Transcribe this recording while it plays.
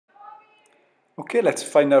Okay, let's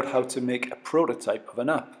find out how to make a prototype of an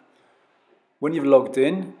app. When you've logged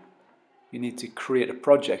in, you need to create a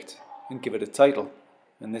project and give it a title.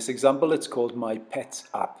 In this example, it's called My Pets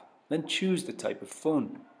App. Then choose the type of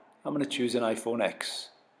phone. I'm going to choose an iPhone X.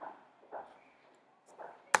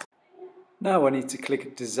 Now I need to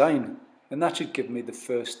click Design, and that should give me the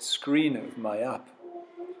first screen of my app.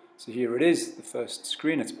 So here it is, the first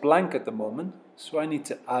screen. It's blank at the moment, so I need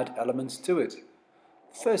to add elements to it.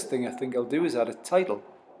 First thing I think I'll do is add a title.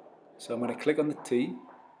 So I'm going to click on the T,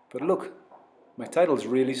 but look, my title's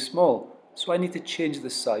really small, so I need to change the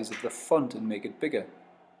size of the font and make it bigger.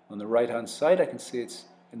 On the right hand side I can see it's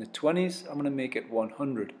in the 20s, I'm going to make it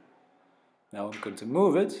 100. Now I'm going to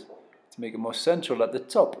move it to make it more central at the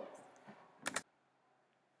top.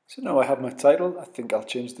 So now I have my title, I think I'll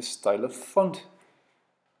change the style of font.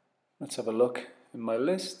 Let's have a look in my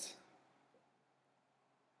list.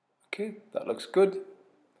 Okay, that looks good.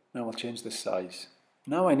 Now I'll change the size.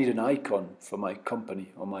 Now I need an icon for my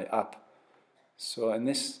company or my app. So in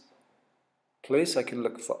this place I can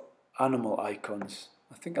look for animal icons.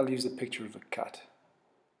 I think I'll use the picture of a cat.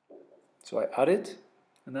 So I add it,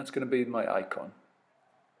 and that's going to be my icon.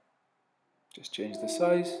 Just change the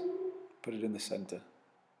size, put it in the center.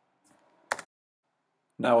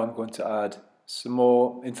 Now I'm going to add some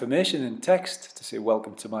more information in text to say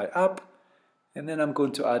welcome to my app, and then I'm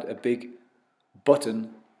going to add a big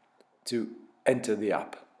button to enter the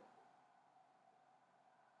app.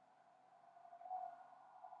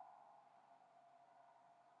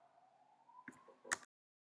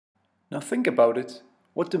 Now think about it,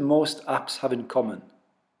 what do most apps have in common?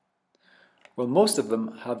 Well, most of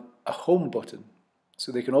them have a home button,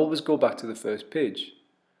 so they can always go back to the first page.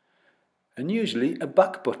 And usually a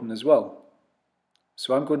back button as well.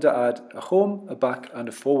 So I'm going to add a home, a back and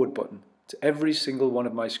a forward button to every single one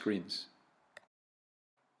of my screens.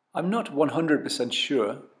 I'm not 100%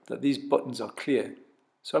 sure that these buttons are clear,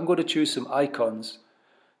 so I'm going to choose some icons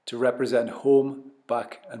to represent home,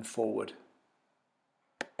 back and forward.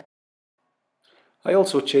 I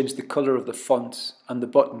also changed the colour of the fonts and the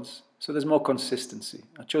buttons so there's more consistency.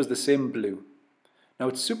 I chose the same blue. Now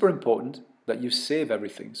it's super important that you save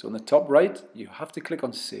everything, so on the top right you have to click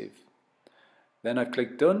on Save. Then I've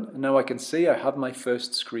clicked Done, and now I can see I have my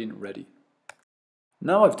first screen ready.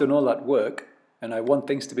 Now I've done all that work and I want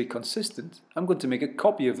things to be consistent, I'm going to make a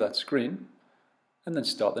copy of that screen and then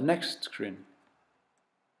start the next screen.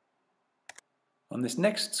 On this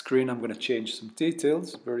next screen I'm going to change some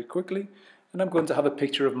details very quickly, and I'm going to have a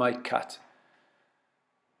picture of my cat.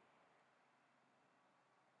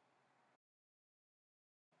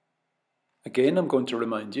 Again, I'm going to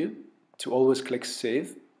remind you to always click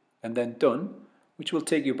Save and then Done, which will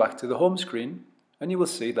take you back to the home screen, and you will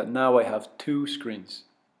see that now I have two screens.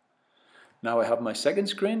 Now I have my second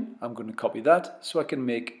screen, I'm going to copy that so I can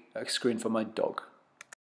make a screen for my dog.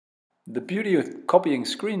 The beauty of copying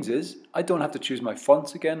screens is I don't have to choose my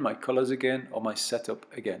fonts again, my colors again, or my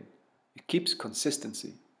setup again. It keeps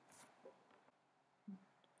consistency.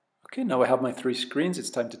 Okay, now I have my three screens, it's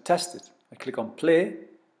time to test it. I click on play,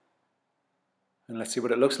 and let's see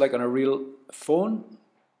what it looks like on a real phone.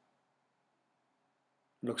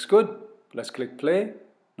 Looks good. Let's click play,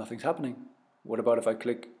 nothing's happening. What about if I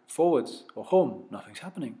click forwards or home? Nothing's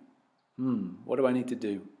happening. What do I need to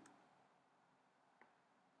do?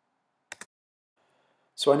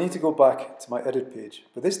 So I need to go back to my edit page,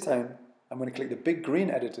 but this time I'm going to click the big green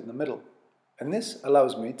edit in the middle, and this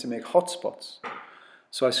allows me to make hotspots.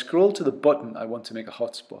 So I scroll to the button I want to make a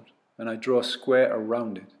hotspot, and I draw a square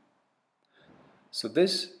around it. So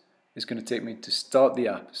this is going to take me to start the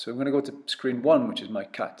app. So I'm going to go to screen 1, which is my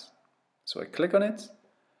cat. So I click on it,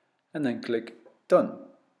 and then click Done.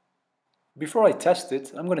 Before I test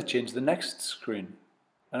it, I'm going to change the next screen,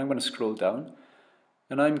 and I'm going to scroll down,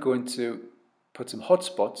 and I'm going to put some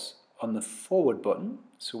hotspots on the forward button.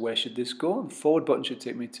 So where should this go? The forward button should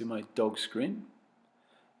take me to my dog screen,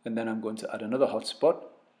 and then I'm going to add another hotspot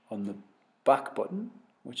on the back button,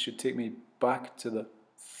 which should take me back to the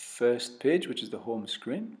first page, which is the home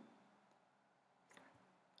screen.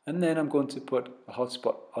 And then I'm going to put a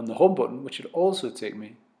hotspot on the home button, which should also take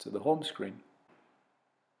me to the home screen.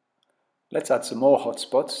 Let's add some more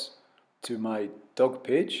hotspots to my dog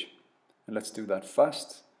page, and let's do that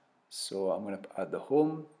fast. So I'm going to add the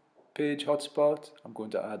home page hotspot, I'm going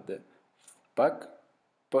to add the back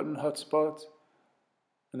button hotspot,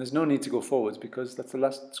 and there's no need to go forwards because that's the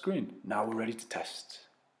last screen. Now we're ready to test.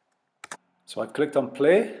 So I've clicked on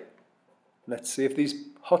play. Let's see if these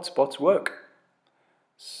hotspots work.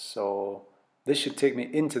 So this should take me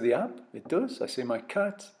into the app. It does. I see my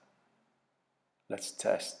cat. Let's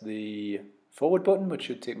test the forward button, which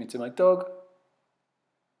should take me to my dog.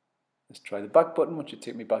 Let's try the back button, which should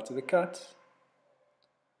take me back to the cat.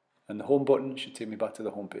 And the home button should take me back to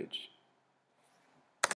the home page.